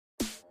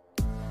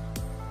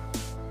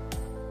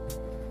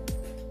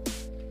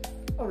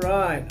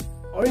Alright,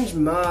 Orange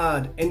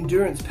Mud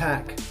Endurance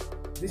Pack.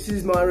 This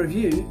is my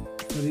review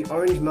for the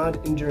Orange Mud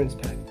Endurance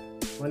Pack.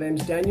 My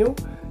name's Daniel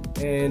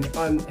and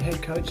I'm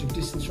head coach of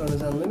Distance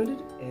Runners Unlimited,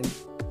 and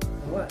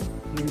alright,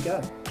 here we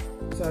go.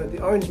 So the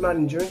Orange Mud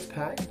Endurance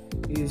Pack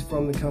is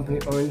from the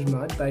company Orange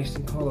Mud, based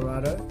in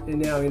Colorado. They're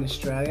now in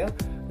Australia.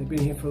 They've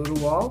been here for a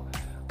little while.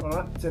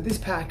 Alright, so this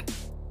pack,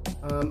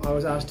 I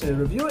was asked to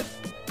review it,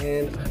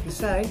 and I have to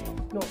say,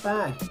 not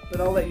bad,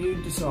 but I'll let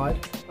you decide.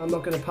 I'm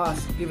not going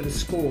to give it a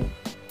score.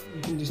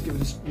 You can just give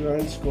it your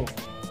own score.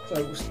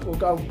 So we'll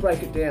go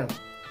break it down.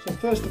 So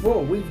first of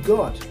all, we've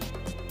got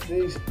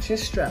these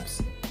chest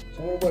straps. So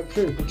I'm going to work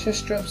through the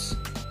chest straps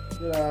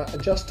that are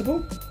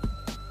adjustable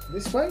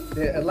this way.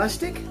 They're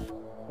elastic,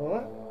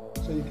 alright?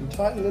 So you can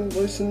tighten them,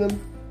 loosen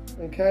them,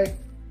 okay?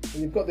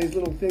 And you've got these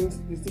little things,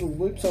 these little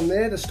loops on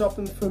there to stop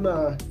them from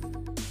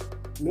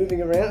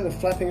moving around and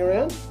flapping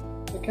around,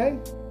 okay?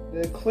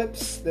 They're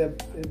clips, they're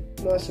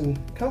nice and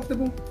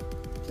comfortable.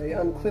 So you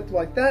unclip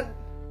like that.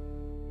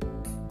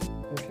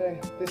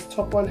 Okay, this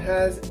top one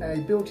has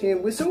a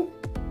built-in whistle.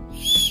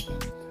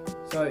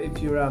 So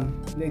if you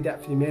need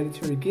that for your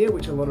mandatory gear,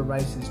 which a lot of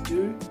racers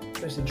do,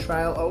 especially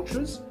trail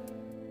ultras.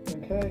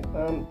 Okay,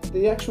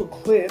 the actual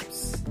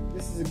clips,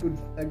 this is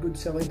a good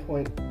selling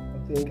point,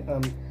 I think.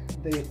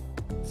 They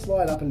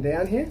slide up and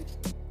down here.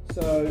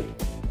 So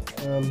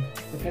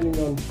depending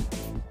on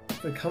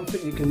the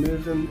comfort, you can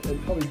move them. They're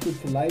probably good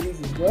for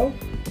ladies as well.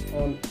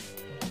 You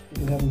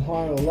can have them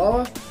higher or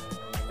lower.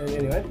 And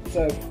anyway,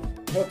 so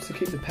it helps to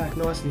keep the pack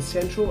nice and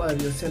central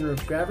over your center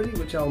of gravity,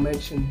 which I'll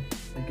mention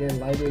again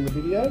later in the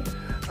video.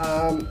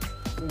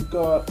 We've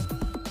got,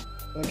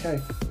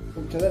 okay,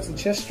 so that's the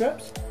chest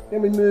straps.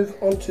 Then we move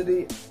on to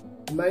the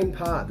main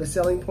part, the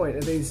selling point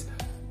of these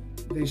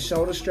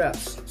shoulder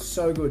straps.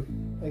 So good,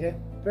 okay?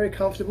 Very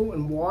comfortable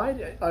and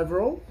wide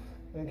overall,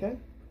 okay?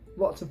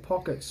 Lots of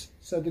pockets.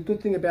 So the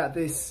good thing about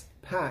this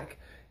pack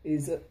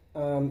is that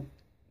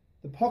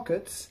the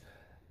pockets,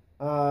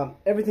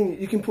 everything,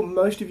 you can put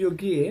most of your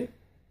gear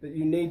that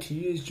you need to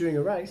use during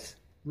a race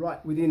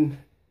right within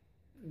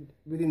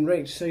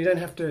reach, so you don't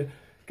have to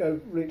go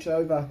reach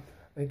over,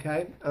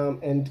 okay,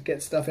 and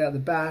get stuff out the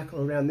back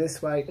or around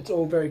this way. It's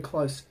all very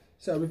close.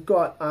 So we've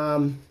got,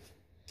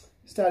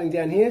 starting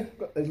down here,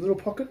 got a little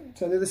pocket,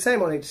 so they're the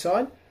same on each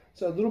side.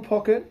 So a little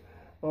pocket,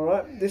 all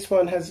right. This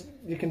one has,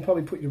 you can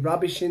probably put your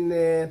rubbish in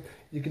there.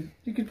 You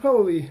could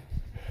probably,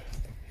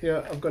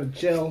 here I've got a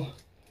gel.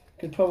 You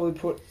could probably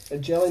put a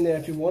gel in there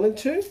if you wanted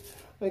to,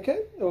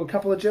 okay, or a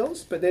couple of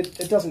gels, but then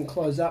it doesn't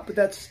close up.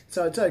 But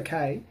so it's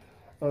okay,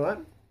 all right.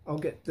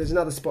 There's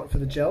another spot for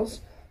the gels,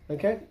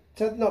 okay.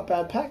 So not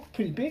bad pack,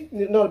 pretty big.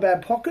 Not a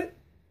bad pocket,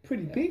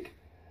 pretty big,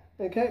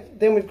 okay.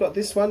 Then we've got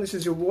this one. This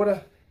is your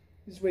water.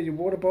 This is where your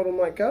water bottle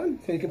might go.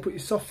 So you can put your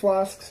soft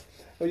flasks,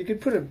 or you could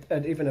put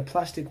even a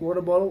plastic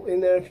water bottle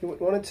in there if you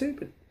wanted to.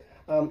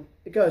 But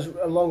it goes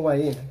a long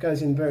way in. It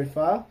goes in very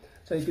far.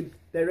 So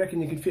they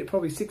reckon you could fit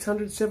probably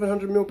 600,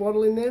 700 ml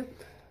bottle in there.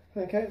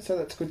 Okay, so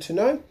that's good to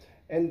know.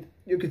 And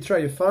you could throw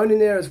your phone in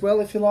there as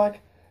well if you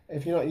like.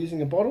 If you're not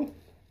using a bottle,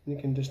 you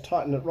can just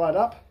tighten it right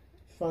up.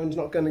 Phone's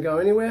not going to go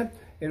anywhere.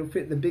 It'll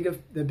fit the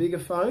bigger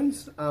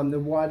phones, the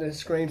wider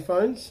screen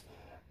phones.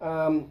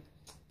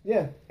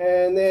 Yeah,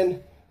 and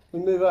then we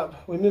move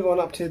on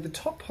up to the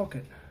top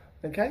pocket.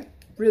 Okay,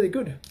 really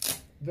good.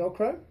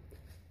 Velcro.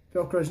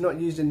 Velcro is not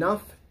used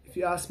enough, if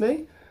you ask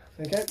me.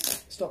 Okay,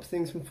 stops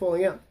things from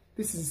falling out.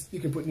 This is, you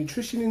can put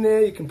nutrition in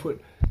there. You can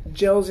put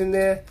gels in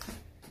there.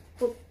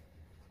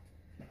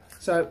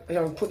 So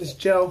I'll put this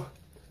gel.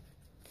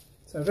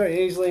 So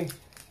very easily, you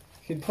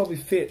could probably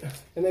fit,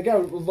 and they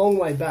go a long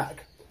way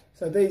back.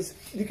 So these,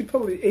 you could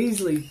probably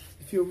easily,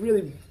 if you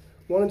really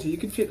wanted to, you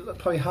could fit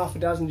probably half a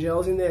dozen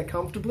gels in there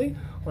comfortably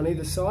on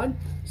either side.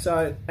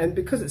 So, and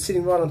because it's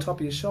sitting right on top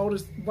of your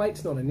shoulders,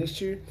 weight's not an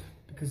issue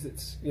because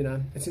it's, you know,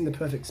 it's in the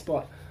perfect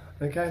spot.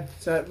 Okay,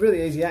 so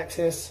really easy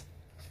access,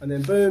 and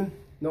then boom,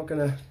 not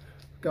gonna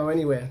go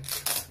anywhere.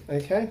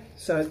 Okay,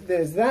 so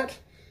there's that.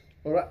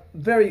 All right,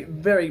 very,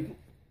 very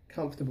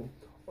comfortable.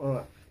 All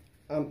right,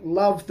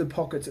 love the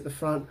pockets at the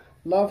front.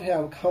 Love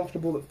how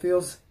comfortable it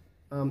feels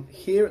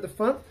here at the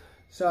front.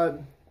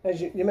 So as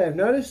you may have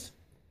noticed,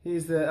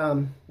 here's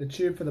the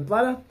tube for the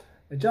bladder,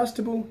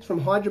 adjustable. It's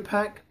from Hydra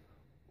Pack.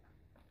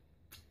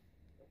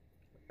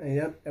 And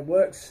yeah, it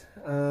works.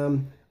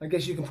 I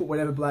guess you can put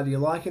whatever bladder you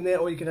like in there,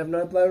 or you can have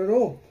no bladder at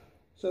all.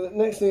 So the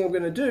next thing I'm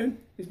going to do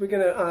is we're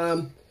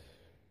going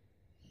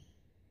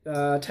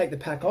to take the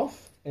pack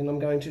off, and I'm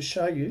going to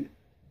show you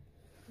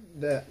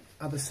the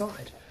other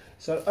side.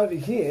 So over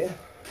here,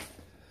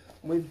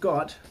 we've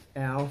got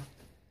the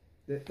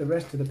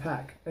rest of the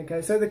pack.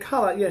 Okay, so the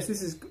color, yes,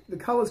 the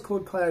color is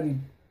called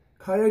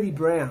Coyote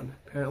Brown,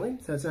 apparently.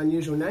 So it's an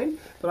unusual name,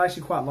 but I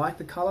actually quite like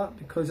the color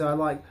because I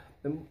like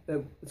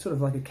it's sort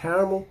of like a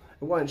caramel.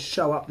 It won't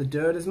show up the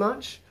dirt as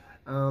much.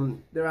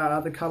 There are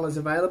other colors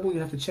available. You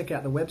have to check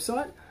out the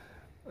website.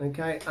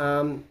 Okay.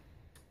 All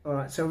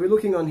right. So we're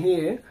looking on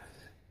here.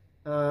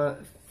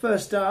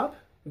 First up,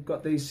 we've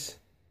got these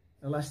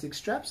elastic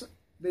straps.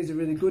 These are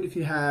really good if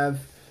you have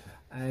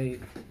a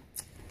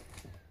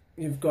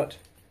you've got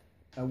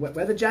a wet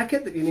weather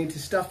jacket that you need to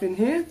stuff in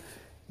here.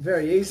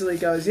 Very easily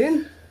goes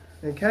in,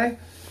 okay?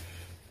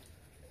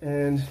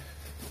 And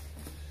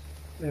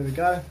there we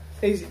go.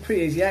 Easy,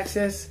 pretty easy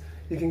access.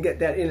 You can get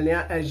that in and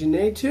out as you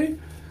need to,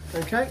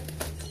 okay?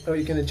 Or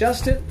you can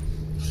adjust it.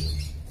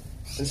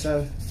 And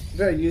so,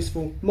 very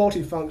useful,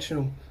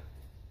 multifunctional.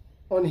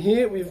 On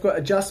here, we've got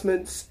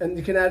adjustments, and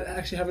you can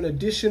actually have an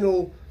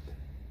additional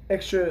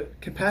extra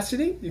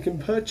capacity you can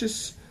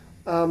purchase,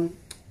 and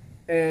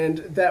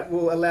that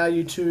will allow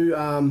you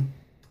to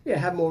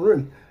have more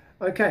room.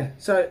 Okay,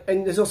 so,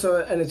 and there's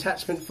also an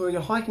attachment for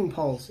your hiking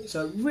poles.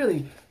 So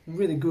really,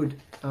 really good.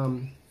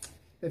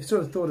 They've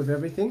sort of thought of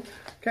everything.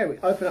 Okay, we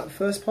open up the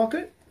first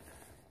pocket.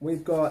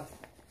 We've got,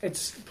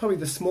 it's probably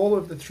the smaller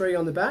of the three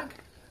on the back,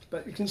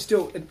 but you can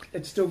still,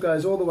 it still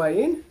goes all the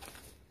way in.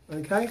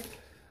 Okay.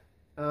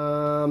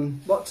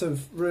 Lots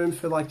of room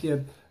for like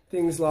your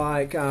things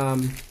like, you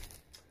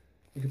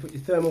can put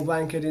your thermal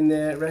blanket in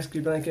there,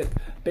 rescue blanket,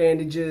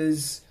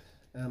 bandages,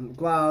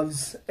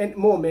 gloves, and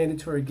more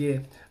mandatory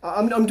gear.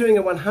 I'm doing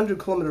a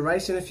 100-kilometer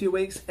race in a few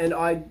weeks, and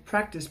I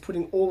practiced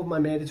putting all of my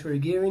mandatory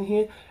gear in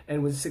here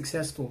and was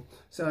successful.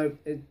 So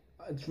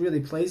it's really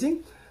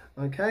pleasing.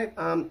 Okay,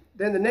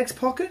 then the next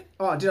pocket,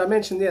 oh, did I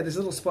mention there, there's a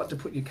little spot to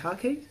put your car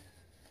keys.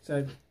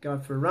 So go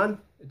for a run,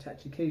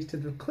 attach your keys to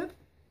the clip,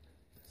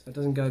 so it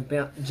doesn't go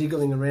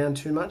jiggling around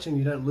too much and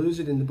you don't lose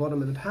it in the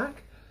bottom of the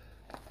pack.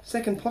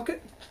 Second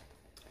pocket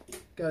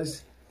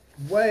goes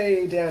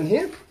way down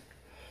here.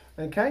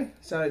 Okay,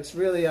 so it's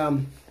really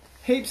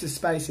heaps of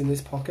space in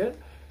this pocket.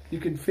 You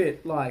could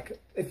fit, like,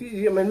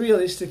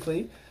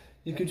 realistically,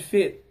 you could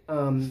fit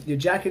your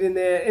jacket in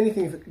there,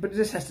 anything, but it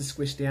just has to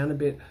squish down a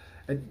bit.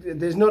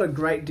 There's not a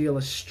great deal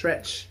of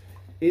stretch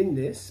in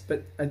this,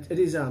 but it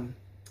is,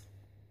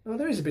 well,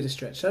 there is a bit of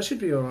stretch, so it should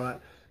be all right.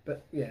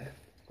 But yeah,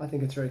 I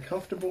think it's very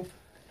comfortable.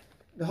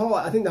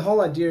 I think the whole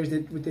idea is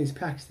that with these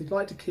packs, they'd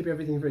like to keep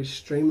everything very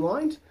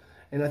streamlined,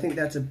 and I think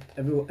that's a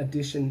real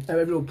addition,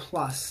 a real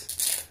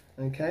plus.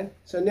 Okay,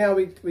 so now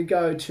we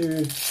go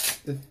to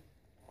the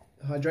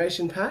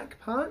hydration pack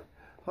part,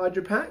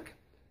 Hydro Pack.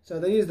 So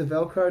they use the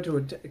Velcro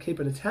to keep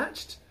it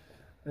attached.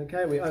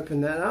 Okay, we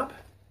open that up.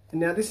 And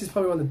now this is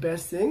probably one of the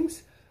best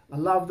things. I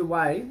love the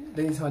way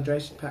these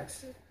hydration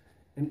packs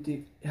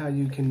empty, how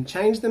you can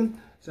change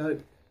them. So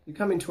you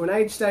come into an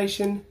aid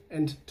station,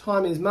 and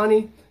time is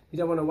money. You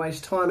don't want to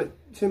waste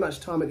too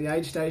much time at the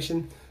aid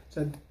station.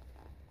 So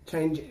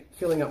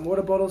filling up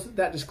water bottles,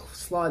 that just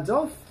slides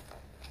off.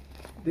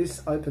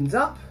 This opens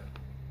up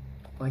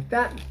like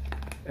that,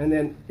 and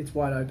then it's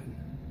wide open.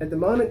 At the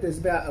moment, there's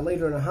about 1.5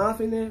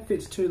 litres in there,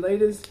 fits 2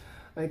 litres.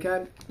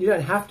 Okay, you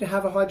don't have to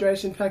have a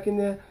hydration pack in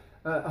there.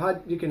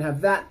 You can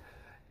have that,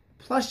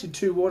 plus your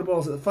 2 water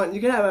bottles at the front.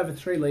 You can have over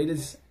 3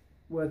 litres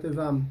worth of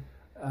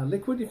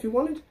liquid if you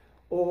wanted,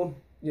 or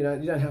you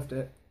don't have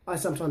to. I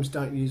sometimes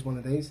don't use one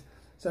of these.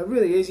 So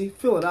really easy,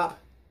 fill it up,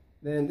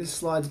 then this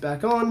slides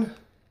back on,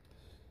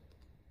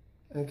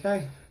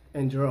 okay,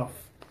 and you're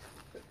off.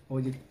 Or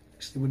you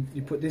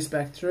put this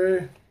back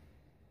through,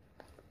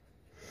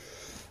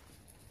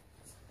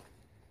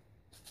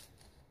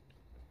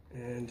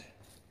 and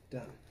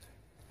done.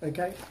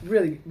 Okay,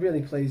 really,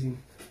 really pleasing.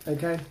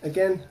 Okay,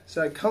 again,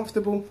 so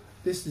comfortable.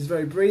 This is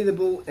very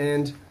breathable,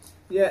 and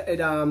yeah,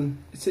 it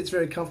sits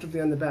very comfortably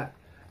on the back.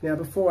 Now,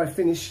 before I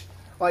finish,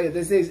 oh yeah,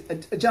 there's these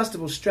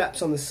adjustable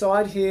straps on the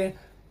side here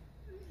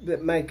that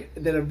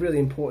are really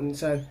important.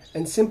 So,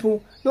 and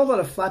simple, not a lot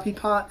of flappy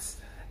parts,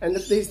 and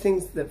these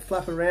things that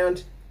flap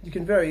around, you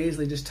can very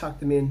easily just tuck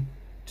them in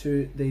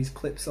to these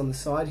clips on the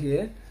side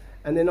here,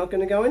 and they're not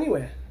going to go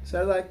anywhere.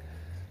 So like,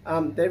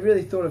 they've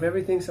really thought of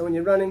everything. So when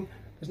you're running,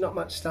 there's not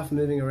much stuff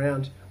moving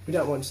around. We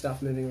don't want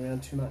stuff moving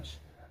around too much.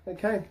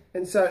 Okay,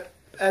 and so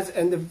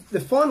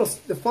the final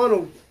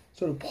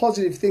sort of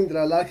positive thing that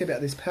I like about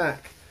this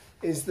pack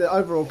is the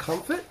overall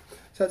comfort.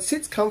 So it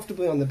sits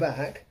comfortably on the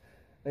back,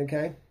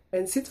 okay,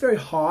 and it sits very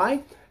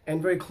high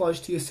and very close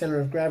to your center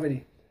of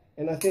gravity.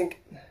 And I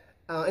think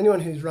anyone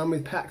who's run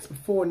with packs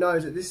before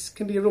knows that this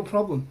can be a real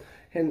problem.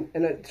 And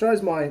it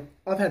throws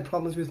I've had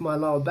problems with my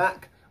lower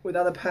back with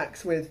other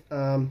packs with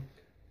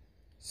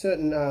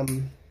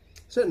certain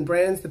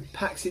brands. The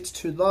pack sits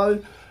too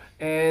low,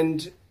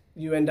 and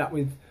you end up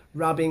with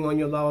rubbing on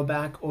your lower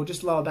back or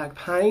just lower back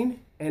pain,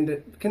 and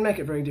it can make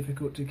it very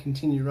difficult to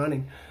continue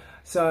running.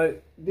 So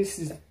this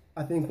is,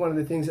 I think, one of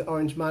the things that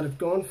Orange Mud have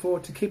gone for,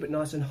 to keep it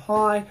nice and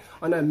high.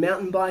 I know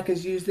mountain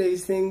bikers use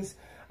these things.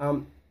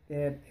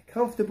 They're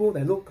comfortable,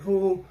 they look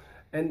cool,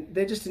 and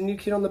they're just a new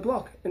kid on the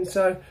block. And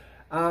so,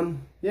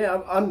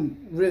 yeah,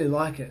 I'm really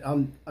like it.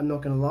 I'm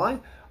not going to lie.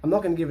 I'm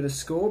not going to give it a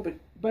score, but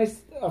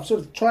I've sort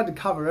of tried to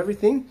cover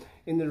everything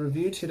in the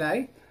review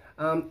today.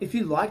 If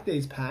you like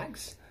these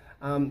packs,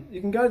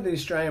 you can go to the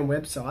Australian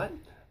website,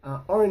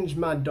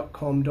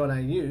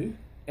 orangemud.com.au,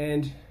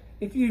 and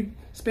if you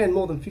spend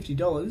more than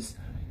 $50,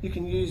 you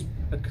can use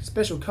a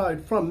special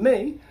code from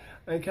me,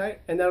 okay,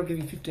 and that'll give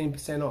you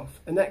 15% off.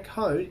 And that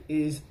code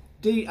is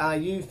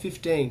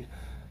DRU15,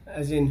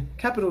 as in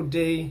capital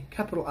D,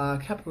 capital R,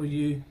 capital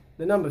U,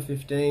 the number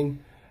 15,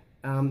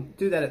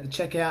 do that at the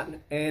checkout,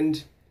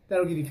 and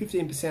that'll give you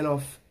 15%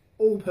 off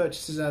all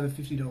purchases over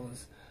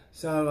 $50.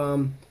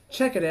 So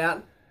check it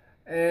out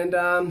and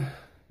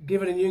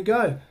give it a new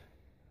go.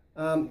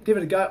 Give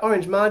it a go.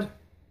 Orange mud,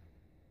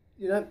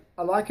 you know,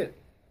 I like it.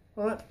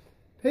 All right,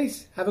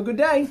 peace. Have a good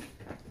day.